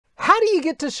how do you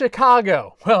get to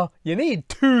Chicago? Well, you need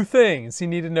two things. You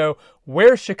need to know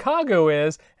where Chicago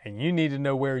is, and you need to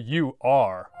know where you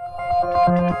are.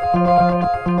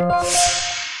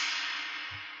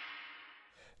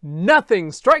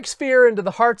 Nothing strikes fear into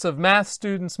the hearts of math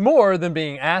students more than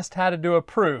being asked how to do a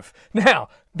proof. Now,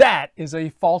 that is a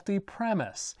faulty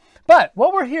premise. But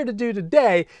what we're here to do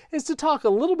today is to talk a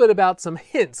little bit about some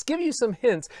hints, give you some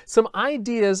hints, some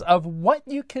ideas of what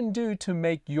you can do to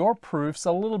make your proofs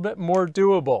a little bit more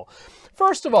doable.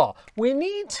 First of all, we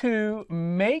need to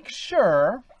make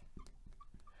sure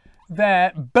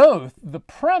that both the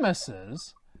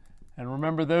premises, and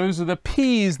remember those are the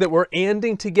P's that we're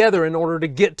anding together in order to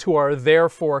get to our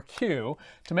therefore Q,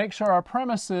 to make sure our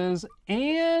premises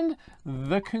and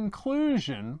the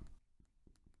conclusion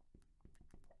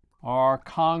are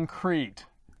concrete.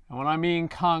 And when I mean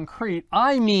concrete,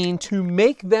 I mean to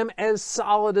make them as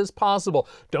solid as possible.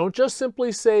 Don't just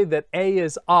simply say that A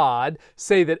is odd,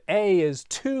 say that A is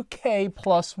 2K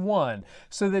plus 1,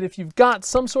 so that if you've got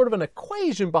some sort of an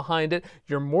equation behind it,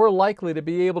 you're more likely to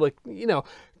be able to,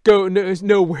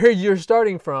 know where you're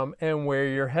starting from and where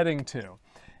you're heading to.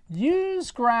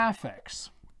 Use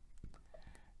graphics.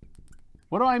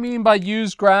 What do I mean by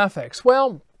use graphics?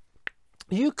 Well,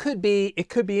 it could be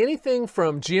anything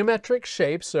from geometric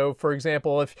shapes. So for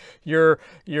example, if you're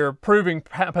proving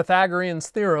Pythagorean's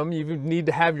theorem, you need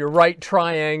to have your right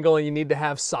triangle and you need to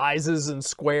have sizes and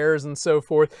squares and so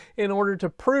forth in order to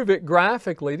prove it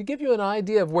graphically, to give you an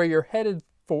idea of where you're headed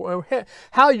for,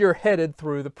 how you're headed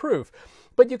through the proof.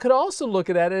 But you could also look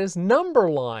at it as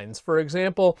number lines. For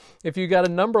example, if you got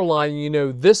a number line,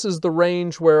 this is the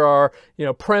range where our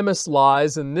premise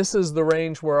lies and this is the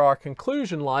range where our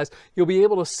conclusion lies, you'll be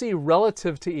able to see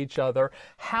relative to each other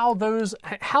how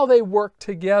they work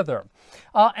together.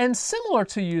 And similar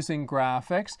to using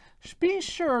graphics, be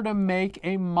sure to make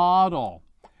a model.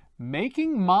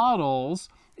 Making models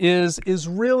is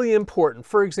really important.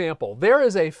 For example, there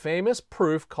is a famous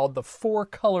proof called the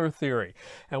four-color theory.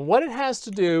 And what it has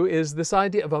to do is this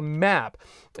idea of a map.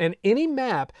 And any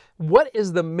map, what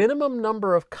is the minimum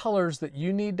number of colors that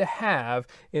you need to have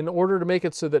in order to make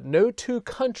it so that no two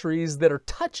countries that are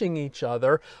touching each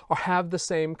other have the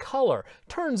same color?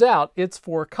 Turns out it's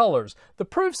 4 colors. The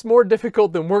proof's more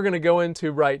difficult than we're going to go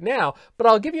into right now, but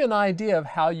I'll give you an idea of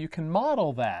how you can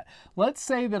model that. Let's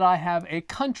say that I have a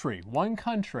country, one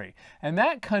country, and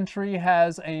that country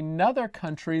has another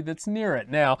country that's near it.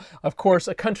 Now, of course,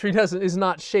 a country is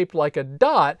not shaped like a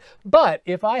dot, but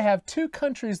if I have two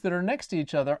countries that are next to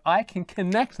each other, I can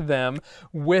connect them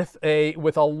with a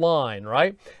line,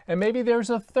 right? And maybe there's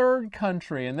a third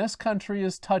country, and this country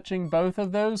is touching both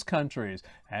of those countries.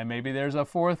 And maybe there's a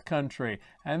fourth country,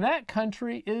 and that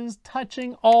country is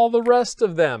touching all the rest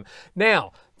of them.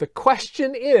 Now, the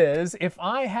question is, if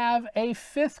I have a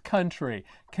fifth country,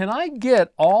 can I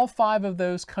get all 5 of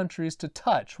those countries to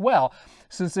touch? Well,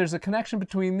 since there's a connection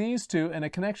between these two and a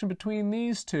connection between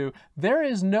these two,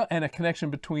 and a connection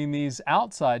between these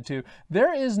outside two,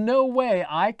 there is no way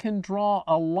I can draw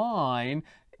a line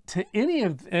to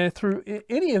through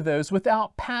any of those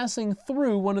without passing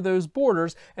through one of those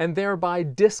borders and thereby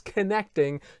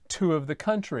disconnecting 2 of the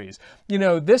countries.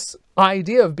 This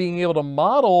idea of being able to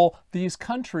model these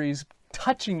countries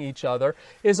touching each other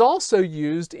is also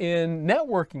used in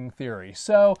networking theory.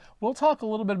 So we'll talk a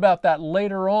little bit about that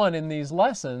later on in these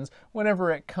lessons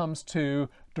whenever it comes to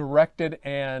directed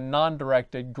and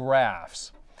non-directed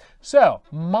graphs. So,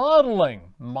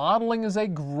 modeling. Modeling is a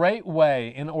great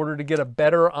way in order to get a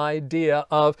better idea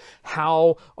of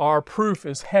how our proof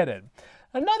is headed.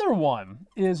 Another one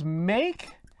is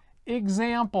make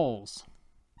examples.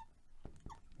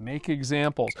 Make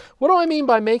examples. What do I mean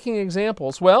by making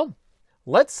examples? Well,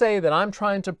 let's say that I'm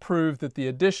trying to prove that the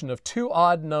addition of 2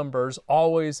 odd numbers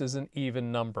always is an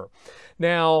even number.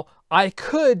 Now, I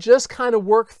could just kind of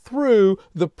work through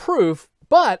the proof,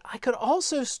 but I could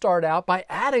also start out by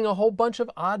adding a whole bunch of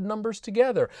odd numbers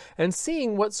together and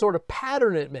seeing what sort of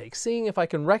pattern it makes, seeing if I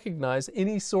can recognize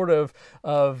any sort of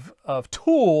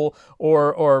tool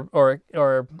or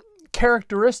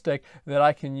characteristic that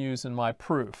I can use in my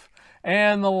proof.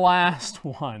 And the last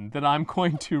one that I'm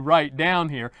going to write down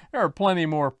here, there are plenty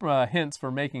more hints for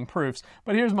making proofs,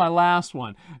 but here's my last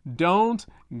one. Don't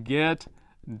get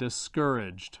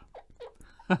discouraged.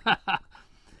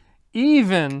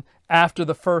 Even after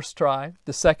the first try,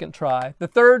 the second try, the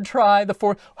third try, the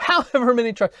fourth, however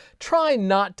many tries, try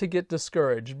not to get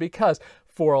discouraged, because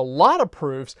for a lot of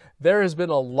proofs, there has been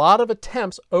a lot of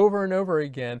attempts over and over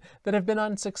again that have been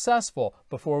unsuccessful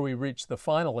before we reach the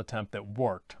final attempt that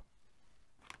worked.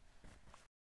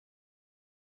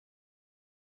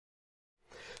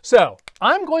 So,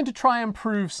 I'm going to try and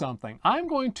prove something. I'm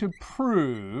going to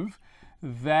prove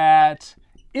that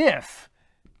if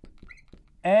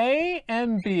A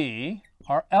and B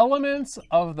are elements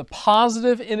of the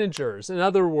positive integers, in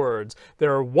other words,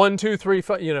 there are 1, 2, 3,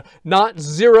 5, not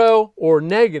 0 or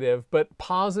negative, but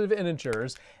positive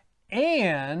integers,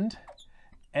 and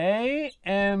A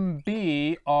and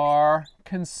B are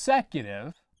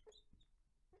consecutive.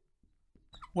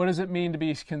 What does it mean to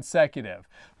be consecutive?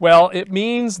 Well, it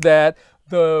means that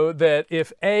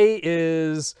if A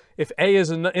is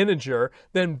an integer,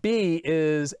 then B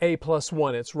is A plus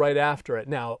 1. It's right after it.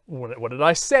 Now, what did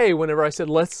I say whenever I said,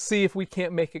 let's see if we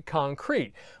can't make it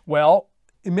concrete? Well,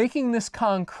 making this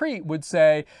concrete would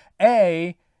say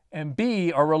A and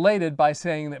B are related by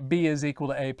saying that B is equal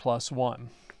to A plus 1.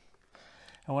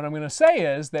 And what I'm going to say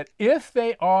is that if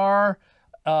they are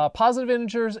positive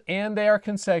integers and they are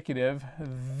consecutive,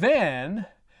 then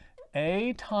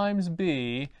A times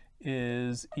B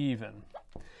is even.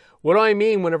 What do I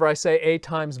mean whenever I say A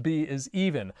times B is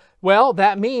even? Well,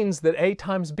 that means that A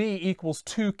times B equals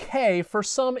 2k for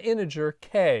some integer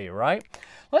k, right?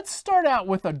 Let's start out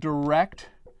with a direct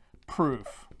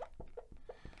proof.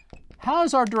 How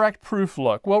does our direct proof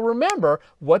look? Well, remember,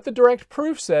 what the direct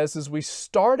proof says is we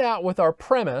start out with our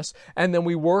premise and then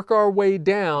we work our way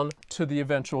down to the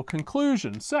eventual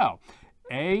conclusion. So,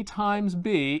 A times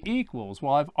B equals,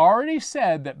 well, I've already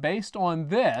said that based on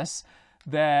this,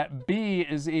 that B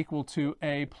is equal to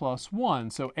A plus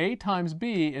 1. So A times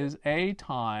B is A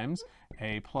times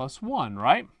A plus 1,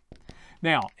 right?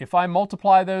 Now, if I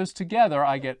multiply those together,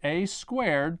 I get A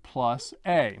squared plus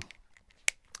A.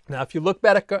 Now, if you look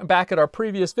back at our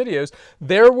previous videos,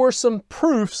 there were some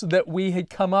proofs that we had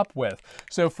come up with.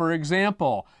 So, for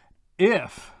example,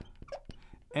 if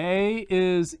A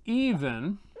is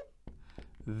even,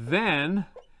 then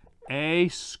A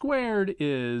squared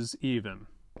is even,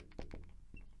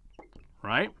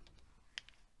 right?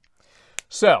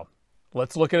 So,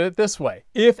 let's look at it this way.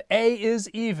 If A is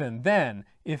even, then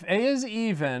if A is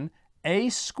even, A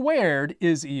squared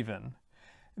is even.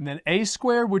 And then A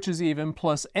squared, which is even,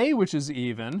 plus A, which is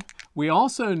even. We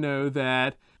also know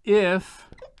that if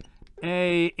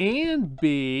A and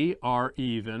B are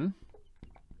even,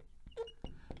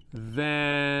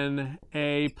 then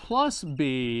A plus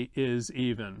B is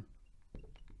even.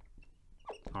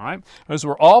 All right, those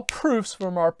were all proofs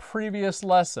from our previous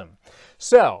lesson.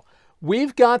 So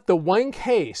we've got the one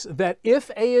case that if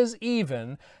A is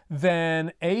even,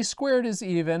 then A squared is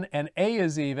even and A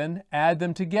is even. Add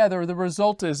them together, the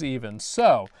result is even.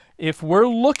 So if we're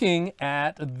looking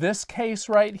at this case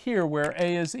right here where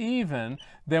A is even,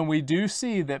 then we do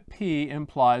see that P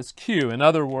implies Q. In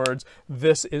other words,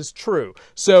 this is true.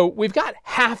 So we've got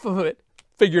half of it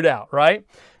figured out, right?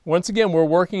 Once again, we're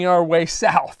working our way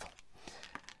south.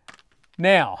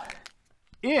 Now,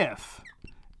 if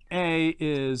A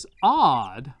is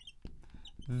odd,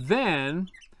 then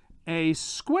A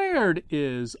squared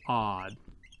is odd,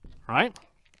 right?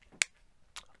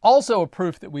 Also a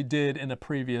proof that we did in a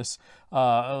previous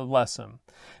lesson.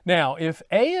 Now, if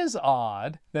A is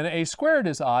odd, then A squared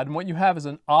is odd, and what you have is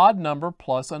an odd number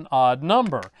plus an odd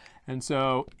number. And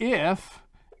so if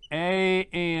A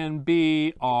and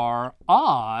B are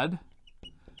odd,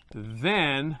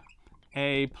 then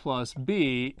A plus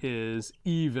B is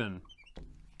even.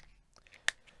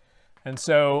 And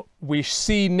so we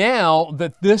see now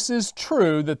that this is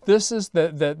true, that this is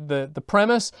the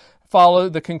premise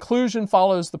the conclusion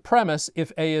follows the premise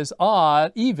if A is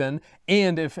odd, even,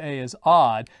 and if A is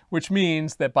odd, which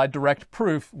means that by direct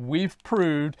proof, we've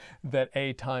proved that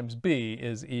A times B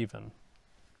is even.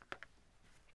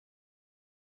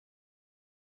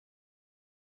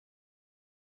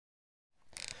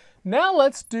 Now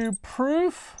let's do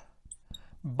proof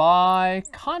by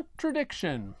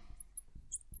contradiction.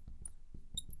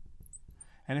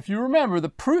 And if you remember, the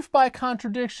proof by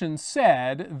contradiction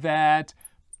said that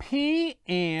P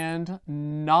and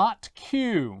not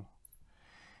Q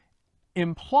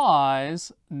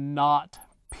implies not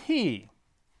P.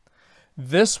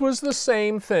 This was the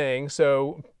same thing,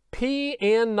 so P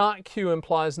and not Q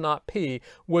implies not P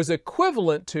was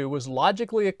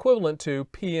logically equivalent to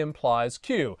P implies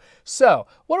Q. So,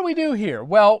 what do we do here?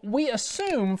 Well, we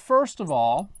assume, first of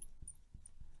all,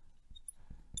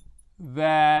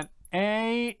 that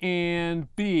A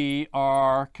and B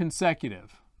are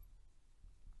consecutive.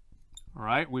 All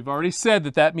right, we've already said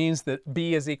that that means that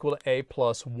B is equal to A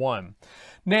plus 1.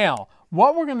 Now,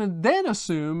 what we're going to then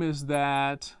assume is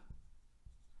that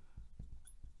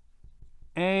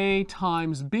A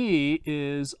times B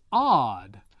is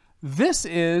odd. This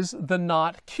is the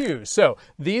not Q. So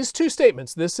these two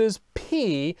statements, this is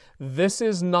P, this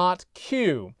is not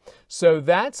Q. So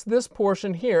that's this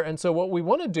portion here. And so what we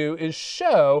want to do is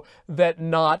show that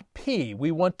not P.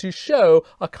 We want to show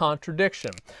a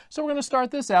contradiction. So we're going to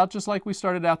start this out just like we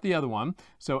started out the other one.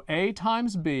 So A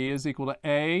times B is equal to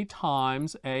A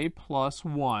times A plus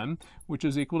 1, which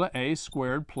is equal to A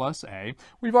squared plus A.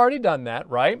 We've already done that,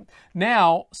 right?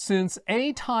 Now, since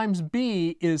A times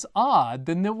B is odd,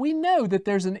 then we know that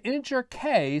there's an integer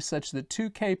k such that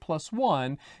 2k plus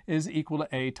 1 is equal to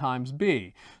A times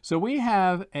B. So we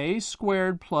have A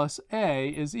squared plus A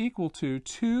is equal to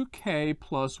 2k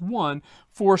plus 1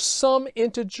 for some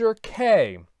integer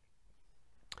k.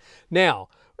 Now,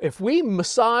 if we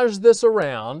massage this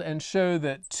around and show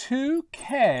that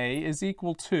 2k is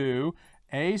equal to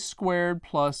A squared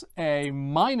plus A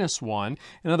minus 1,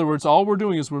 in other words, all we're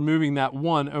doing is we're moving that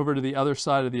 1 over to the other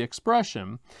side of the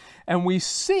expression, and we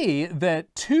see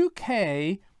that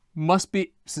 2k must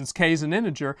be, since k is an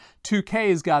integer, 2k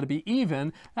has got to be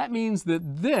even. That means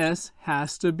that this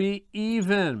has to be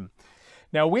even.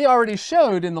 Now, we already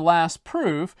showed in the last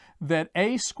proof that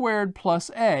A squared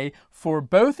plus A for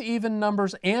both even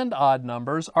numbers and odd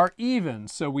numbers are even.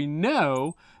 So we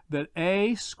know that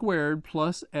A squared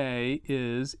plus A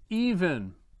is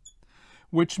even,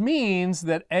 which means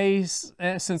that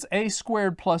since A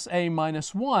squared plus A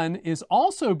minus 1 is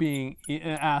also being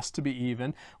asked to be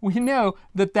even, we know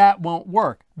that that won't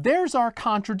work. There's our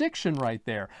contradiction right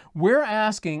there. We're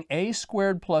asking A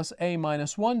squared plus A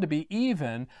minus 1 to be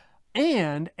even,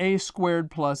 and A squared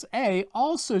plus A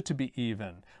also to be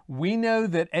even. We know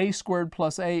that A squared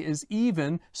plus A is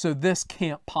even, so this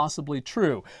can't possibly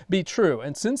be true.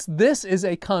 And since this is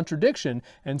a contradiction,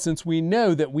 and since we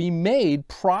know that we made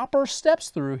proper steps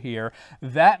through here,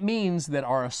 that means that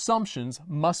our assumptions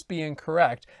must be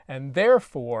incorrect, and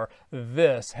therefore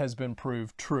this has been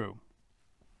proved true.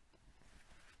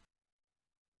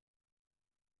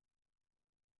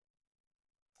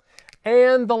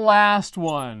 And the last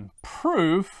one,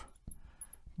 proof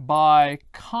by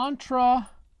contrapositive.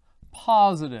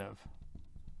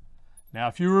 Now,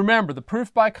 if you remember, the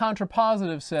proof by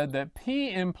contrapositive said that P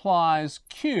implies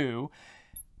Q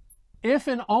if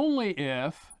and only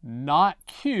if not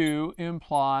Q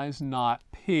implies not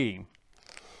P.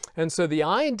 And so the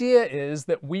idea is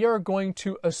that we are going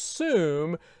to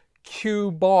assume Q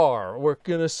bar. We're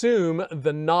going to assume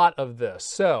the not of this.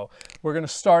 So we're going to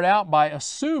start out by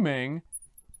assuming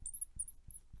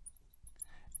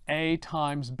A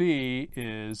times B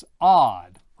is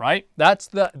odd, right? That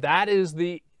is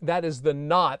the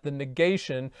not, the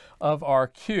negation of our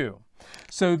Q.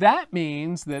 So that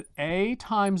means that A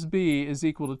times B is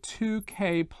equal to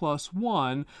 2k plus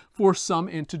 1 for some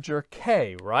integer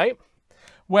k, right?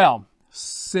 Well,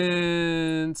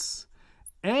 since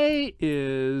A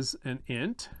is an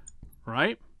int,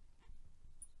 right?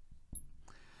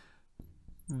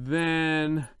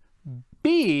 Then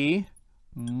B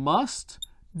must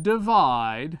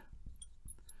divide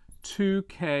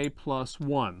 2k plus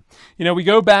 1. You know, we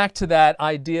go back to that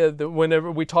idea that whenever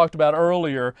we talked about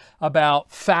earlier about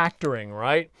factoring,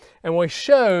 right? And we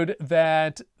showed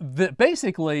that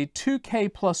basically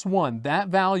 2k plus 1, that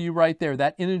value right there,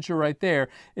 that integer right there,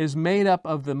 is made up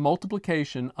of the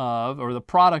multiplication of, or the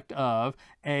product of,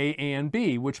 A and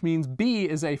B, which means B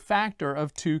is a factor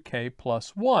of 2k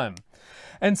plus 1.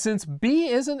 And since B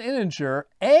is an integer,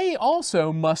 A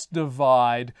also must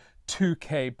divide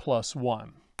 2k plus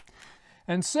 1.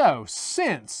 And so,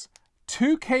 since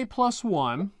 2k plus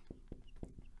 1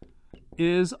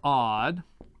 is odd,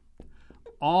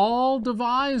 all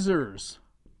divisors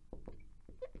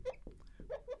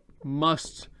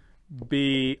must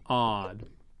be odd.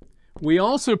 We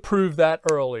also proved that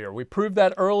earlier. We proved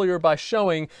that earlier by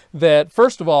showing that,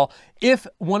 first of all, if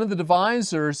one of the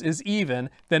divisors is even,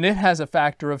 then it has a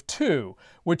factor of 2,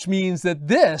 which means that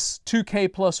this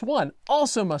 2k plus 1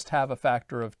 also must have a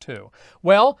factor of 2.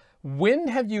 Well, when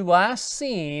have you last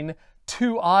seen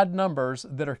two odd numbers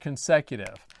that are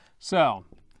consecutive? So,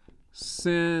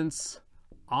 since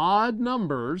odd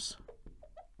numbers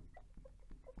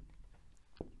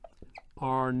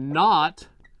are not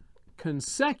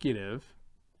consecutive,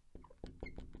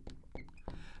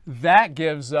 that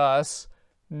gives us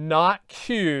not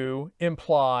Q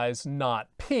implies not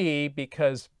P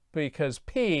because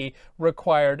P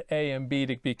required A and B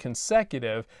to be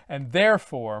consecutive, and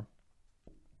therefore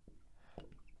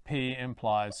P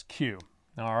implies Q.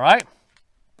 All right?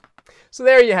 So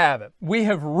there you have it. We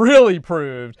have really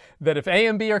proved that if A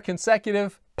and B are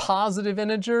consecutive positive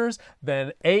integers,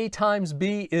 then A times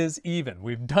B is even.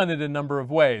 We've done it a number of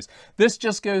ways. This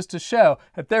just goes to show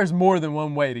that there's more than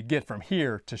one way to get from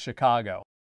here to Chicago.